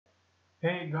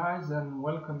Hey guys, and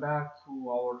welcome back to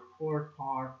our fourth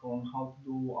part on how to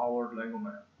do our Lego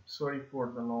man. Sorry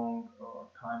for the long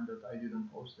time that I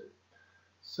didn't post it.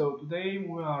 So today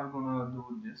we are gonna do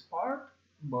this part,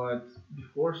 but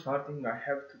before starting I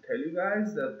have to tell you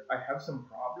guys that I have some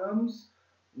problems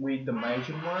with the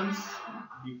measurements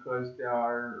because they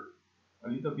are a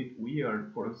little bit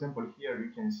weird. For example, here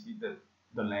you can see that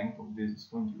the length of this is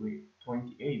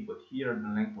 28, but here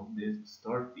the length of this is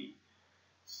 30.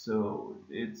 So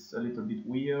it's a little bit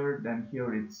weird, and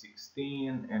here it's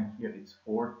 16 and here it's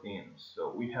 14.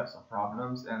 So we have some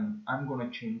problems and I'm gonna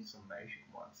change some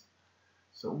measurements.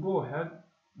 So go ahead,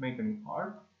 make a new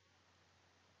part,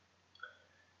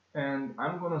 and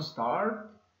I'm gonna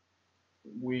start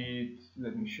with,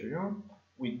 let me show you,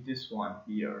 with this one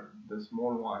here, the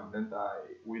small one that I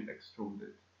will extrude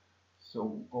it.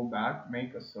 So go back,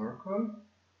 make a circle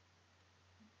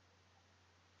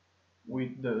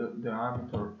with the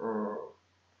diameter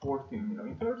 14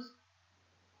 millimeters.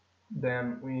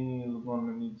 Then we're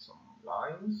gonna need some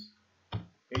lines,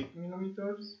 8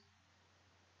 millimeters,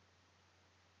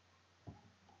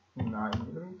 9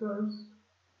 millimeters,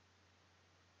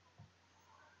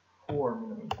 4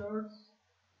 millimeters,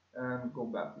 and go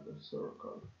back to the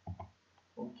circle.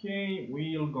 Okay,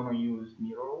 we're gonna use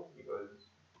mirror because,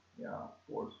 yeah, of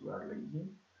course we are lazy.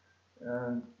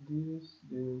 And this.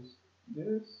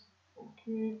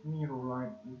 Okay, mirror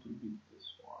line, it will be this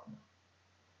one.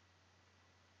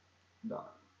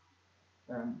 Done.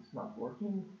 And it's not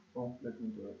working. Oh, let me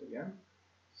do it again.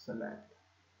 Select.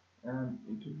 And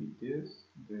it will be this,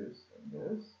 and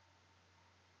this.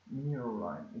 Mirror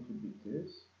line, it will be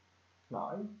this,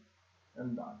 apply,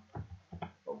 and done.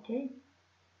 Okay,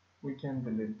 we can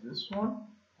delete this one.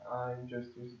 I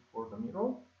just use it for the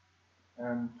mirror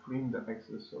and trim the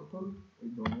excess circle. We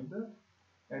don't need that.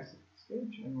 Exit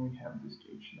sketch, and we have this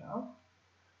sketch now.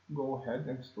 Go ahead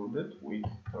and extrude it with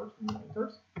 30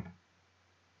 millimeters.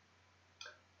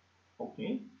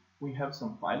 Okay, we have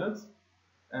some fillets,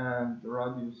 and the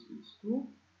radius is 2.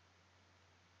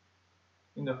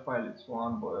 In the file it's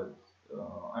 1, but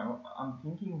I'm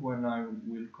thinking when I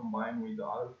will combine with the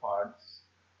other parts,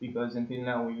 because until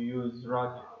now we use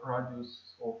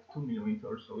radius of 2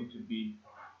 millimeters, so it will be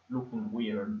looking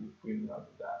weird if we not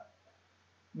do that.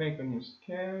 Make a new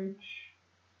sketch.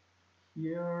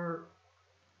 Here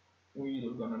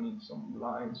we're gonna need some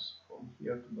lines from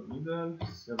here to the middle,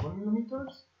 7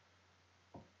 millimeters.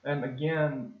 And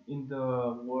again, in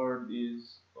the word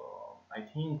is I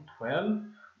think 12,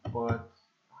 but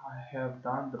I have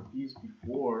done the piece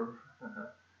before.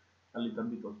 A little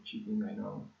bit of cheating, I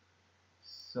know.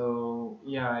 So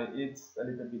yeah, it's a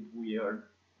little bit weird.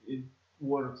 It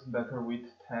works better with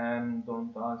 10.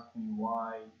 Don't ask me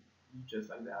why. Just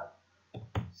like that.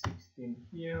 16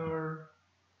 here.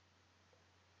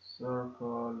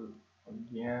 Circle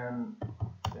again.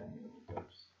 10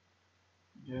 millimeters.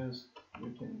 Just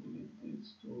you can delete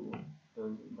these two.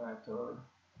 Doesn't matter.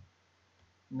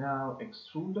 Now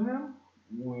extrude them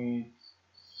with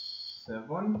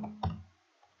 7.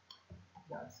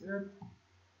 That's it.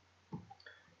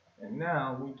 And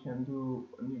now we can do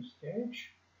a new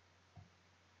sketch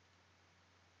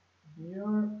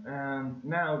here. And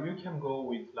now you can go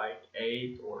with like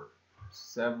 8 or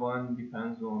 7,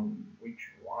 depends on which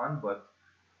one, but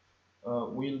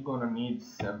we're gonna need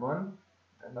 7,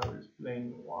 and I'll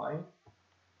explain why.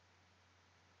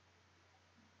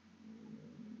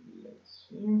 Let's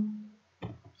see.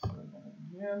 7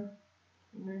 again.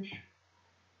 Finish.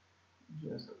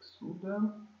 Just extrude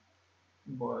them,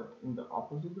 but in the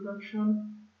opposite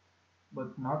direction,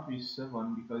 but not with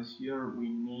 7, because here we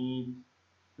need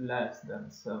less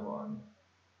than 7.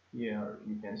 Here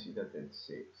you can see that it's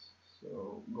 6,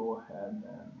 so go ahead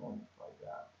and modify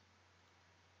that.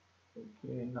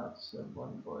 Okay, not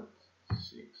 7 but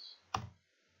 6.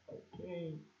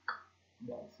 Okay,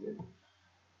 that's it.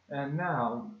 And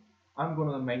now I'm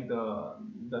gonna make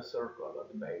the circle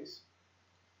at the base.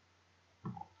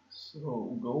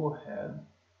 So go ahead.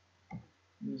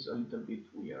 This is a little bit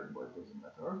weird, but it doesn't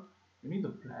matter. You need a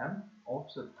plan,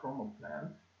 offset from a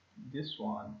plan, this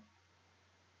one,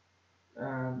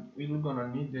 and we're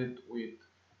gonna need it with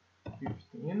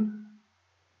 15,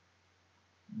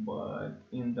 but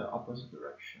in the opposite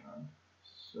direction.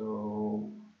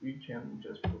 So we can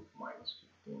just put minus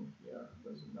 15 here,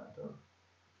 doesn't matter.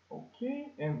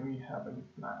 Okay, and we have a new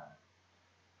plan.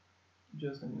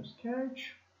 Just a new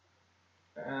sketch,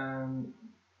 and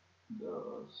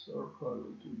the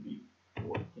circle will be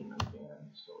 14 again,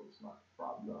 so it's not a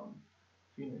problem.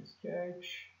 Finish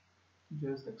sketch,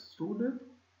 just extrude it,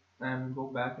 and go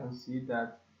back and see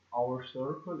that our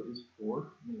circle is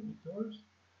 4 millimeters.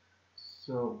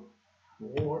 So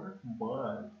 4,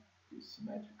 but it's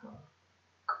symmetrical.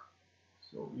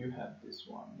 So you have this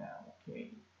one now.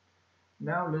 Okay.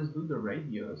 Now let's do the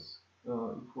radius.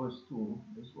 It was 2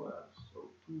 as well.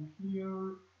 So 2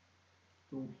 here,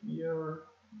 2 here.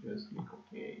 Just click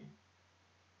OK.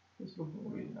 It's looking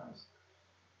really nice.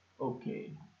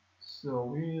 Okay. So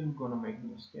we're gonna make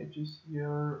new sketches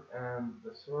here, and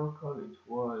the circle, it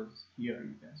was here.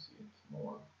 You can see it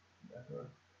more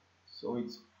better. So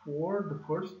it's 4, the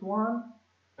first one,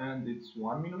 and it's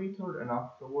 1 millimeter, and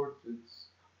afterwards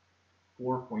it's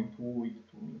 4.2 with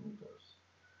 2 millimeters.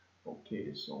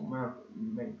 Okay, so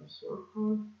make a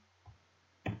circle,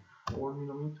 4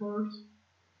 millimeters.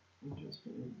 We just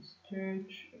finish the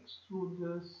sketch, extrude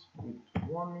this with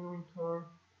 1 millimeter,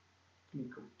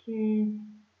 click OK,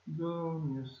 go,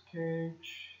 new sketch,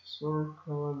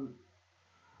 circle,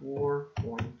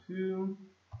 4.2,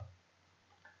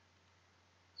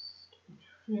 sketch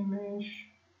finish,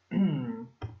 2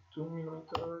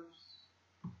 millimeters,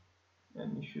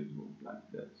 and it should look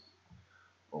like this.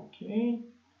 Okay,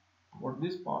 for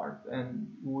this part,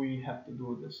 and we have to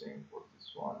do the same for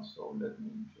this one, so let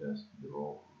me just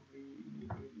draw really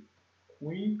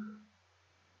quick.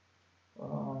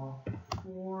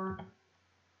 4,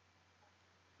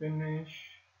 finish,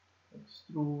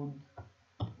 extrude,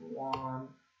 1,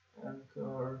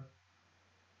 enter,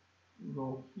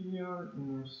 go here,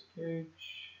 new sketch,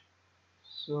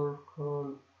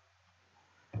 circle,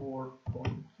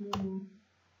 4.2,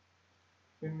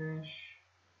 finish,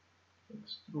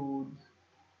 extrude,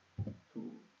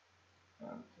 2,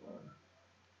 enter.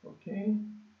 Okay,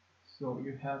 so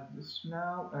you have this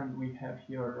now, and we have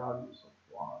here a radius of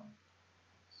 1.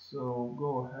 So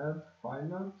go ahead,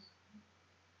 pilot,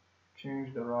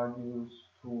 change the radius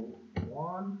to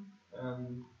 1,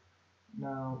 and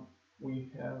now we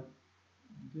have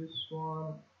this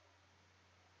one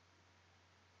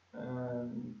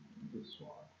and this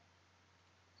one.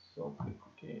 So click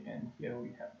OK, and here we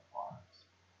have the parts.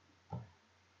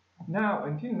 Now,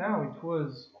 until now it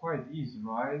was quite easy,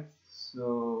 right?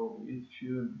 So it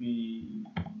should be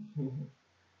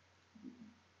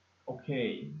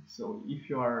okay. So if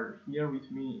you are here with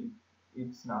me,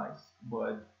 it's nice,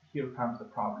 but here comes the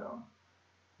problem.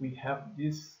 We have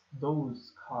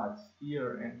those cuts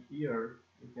here and here.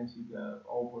 You can see the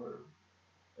over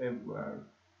everywhere,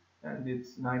 and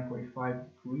it's 9.5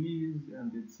 degrees,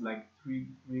 and it's like 3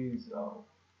 degrees.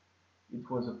 It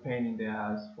was a pain in the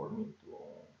ass for me to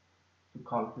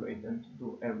calculate and to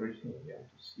do everything and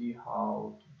to see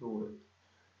how to do it.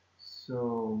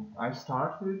 So I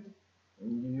started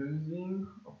using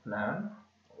a plan,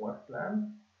 a work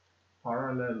plan,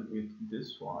 parallel with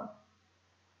this one.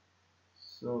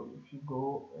 So if you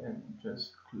go and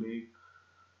just click,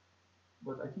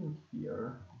 but I think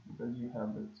here, because you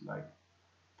have it like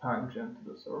tangent to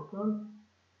the circle,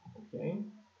 okay,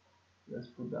 let's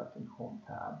put that in home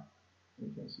tab,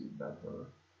 you can see it better,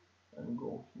 and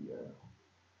go here.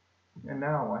 And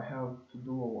now I have to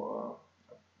do a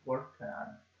work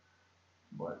plan,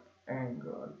 but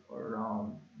angle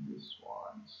around this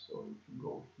one. So if you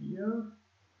go here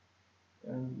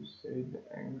and you say the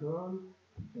angle,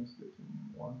 you can see that you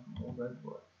want to move it,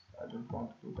 but I don't want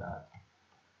to do that.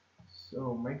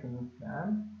 So make a new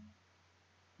plan,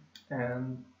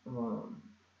 and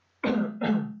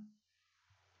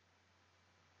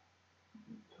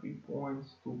 3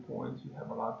 points, 2 points, you have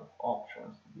a lot of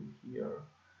options to do here,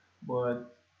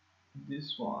 but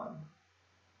this one,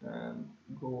 and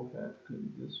go ahead,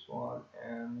 click this one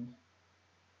and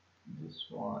this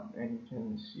one, and you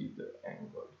can see the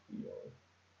angle here.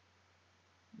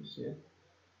 You see it?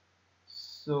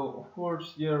 So of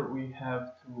course here we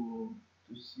have to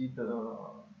see the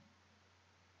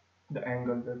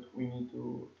angle that we need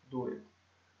to do it.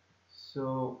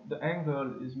 So the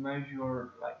angle is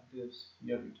measured like this.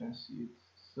 Here you can see it.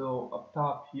 So up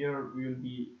top here will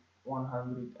be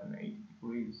 180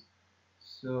 degrees.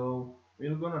 So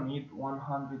we're gonna need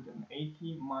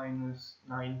 180 minus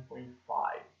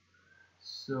 9.5.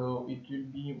 So it will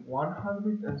be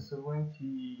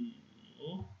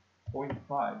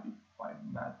 170.5 if my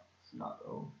math is not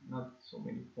so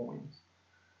many points.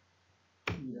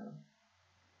 Yeah.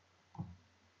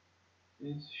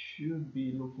 It should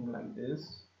be looking like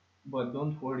this, but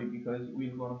don't worry because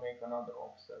we're gonna make another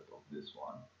offset of this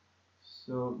one.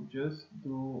 So just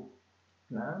do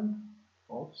plan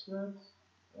offset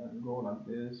and go like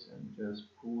this and just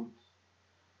put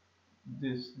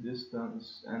this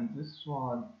distance, and this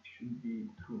one should be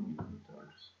 2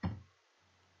 millimeters.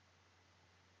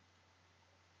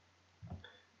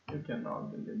 You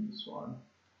cannot delete this one,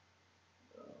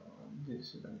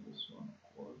 this and this one of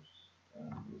course,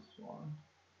 and this one.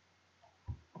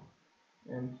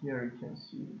 And here you can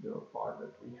see the part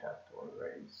that we have to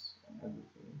erase and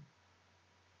everything.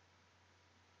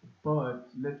 But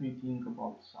let me think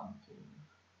about something.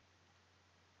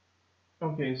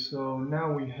 Okay, so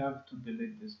now we have to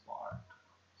delete this part.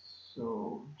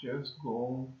 So just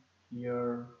go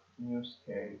here, new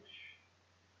sketch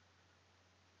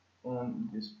on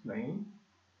this plane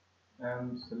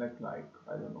and select, like,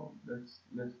 I don't know, let's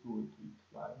do it with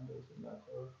line, doesn't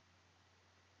matter.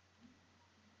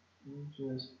 You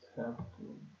just have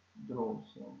to draw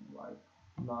some like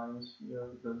lines here,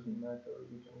 doesn't matter.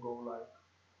 You can go like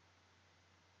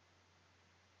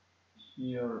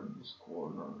here this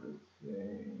corner, let's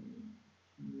say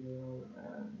here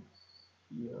and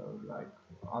here, like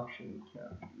actually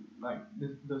can, like,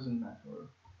 this doesn't matter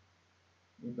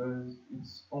because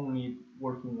it's only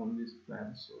working on this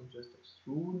plan. So just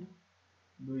extrude,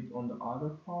 do it on the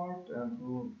other part and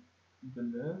do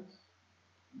delete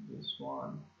this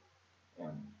one,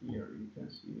 and here you can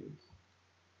see it.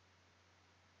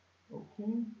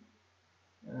 Okay,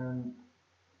 and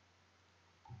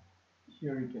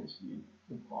here you can see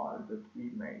the part that we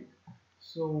made.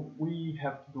 So we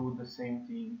have to do the same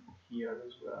thing here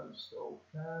as well. So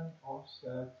plan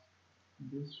offset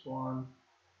this one,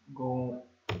 go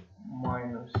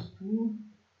 -2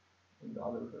 in the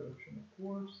other direction, of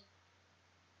course,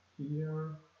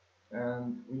 here,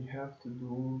 and we have to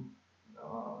do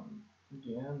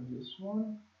again this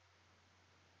one.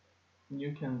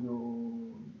 You can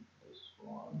do this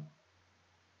one,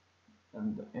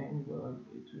 and the angle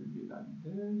it will be like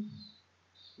this.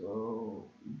 So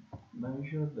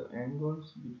measure the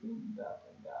angles between that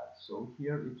and that. So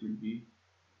here it will be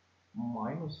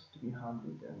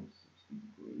 -360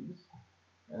 degrees,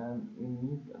 and we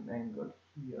need an angle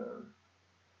here.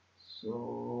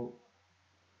 So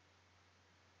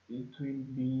it will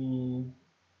be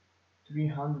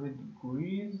 300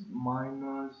 degrees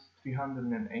minus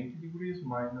 380 degrees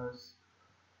minus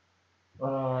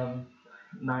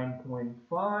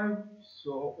 9.5,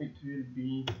 so it will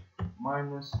be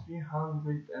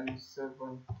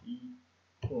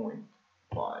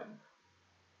 -370.5.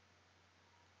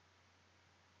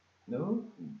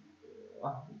 No,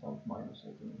 without minus,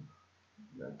 I think.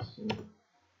 Let's see.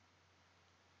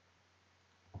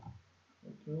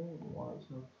 Okay, why is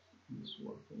not this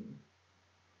working?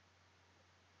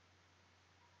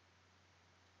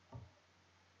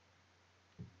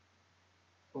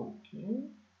 Okay,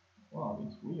 wow,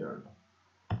 it's weird.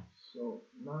 So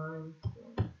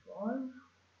 9.5.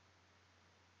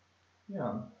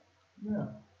 Yeah,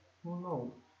 who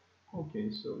knows?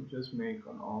 Okay, so just make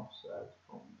an offset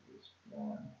from this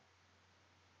plan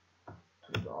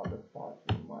to the other part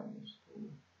with -2,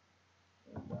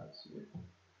 and that's it.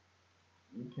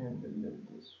 You can delete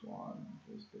this one,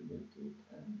 just delete it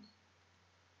and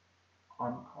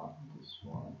uncut this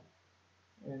one,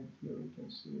 and here you can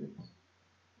see it.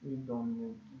 We don't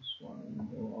need this one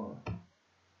anymore,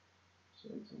 so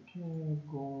it's okay.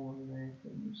 Go make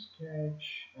a new sketch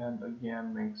and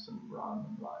again make some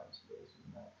random lines,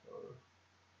 doesn't matter.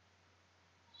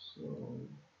 So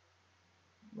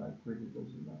like really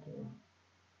doesn't matter.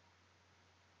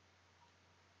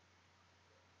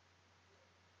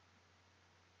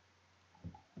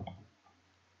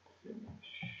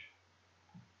 Finish.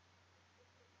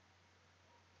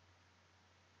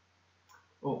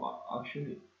 Oh,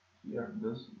 actually here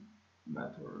doesn't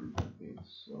matter a little bit,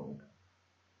 so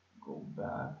go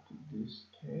back to this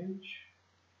sketch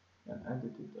and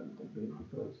edit it a little bit,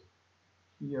 because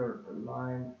here a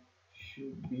line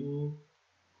should be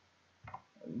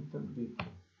a little bit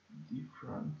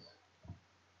different.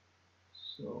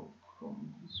 So from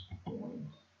this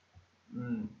point,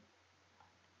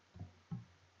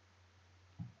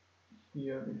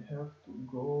 here we have to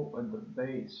go at the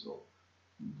base of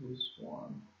this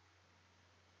one.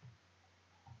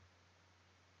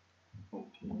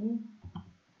 Okay,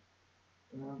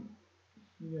 and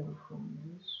here from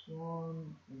this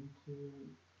one into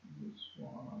this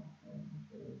one, and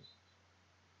just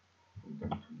put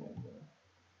them together.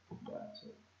 That's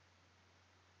it.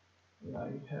 Yeah,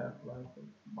 you have like a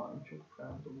bunch of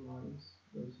random lines,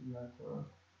 doesn't matter.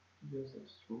 Just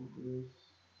extrude this,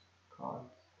 cut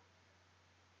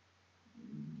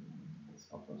this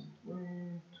opposite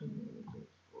way, 2 millimeters.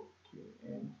 Okay,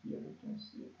 and here you can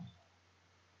see it.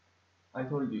 I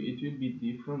told you it will be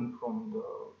different from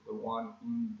the one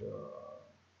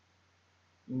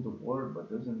in the word, but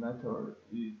doesn't matter.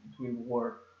 It will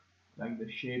work. Like the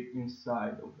shape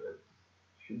inside of it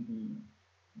should be,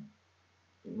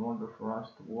 in order for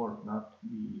us to work, not to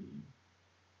be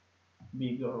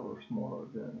bigger or smaller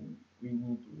than we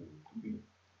need to be.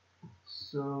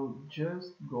 So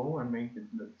just go and make it,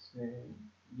 let's say,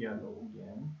 yellow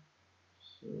again.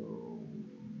 So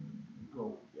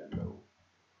go yellow,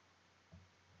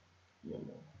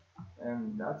 yellow.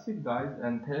 And that's it, guys.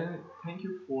 And thank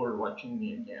you for watching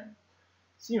me again.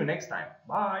 See you next time.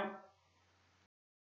 Bye.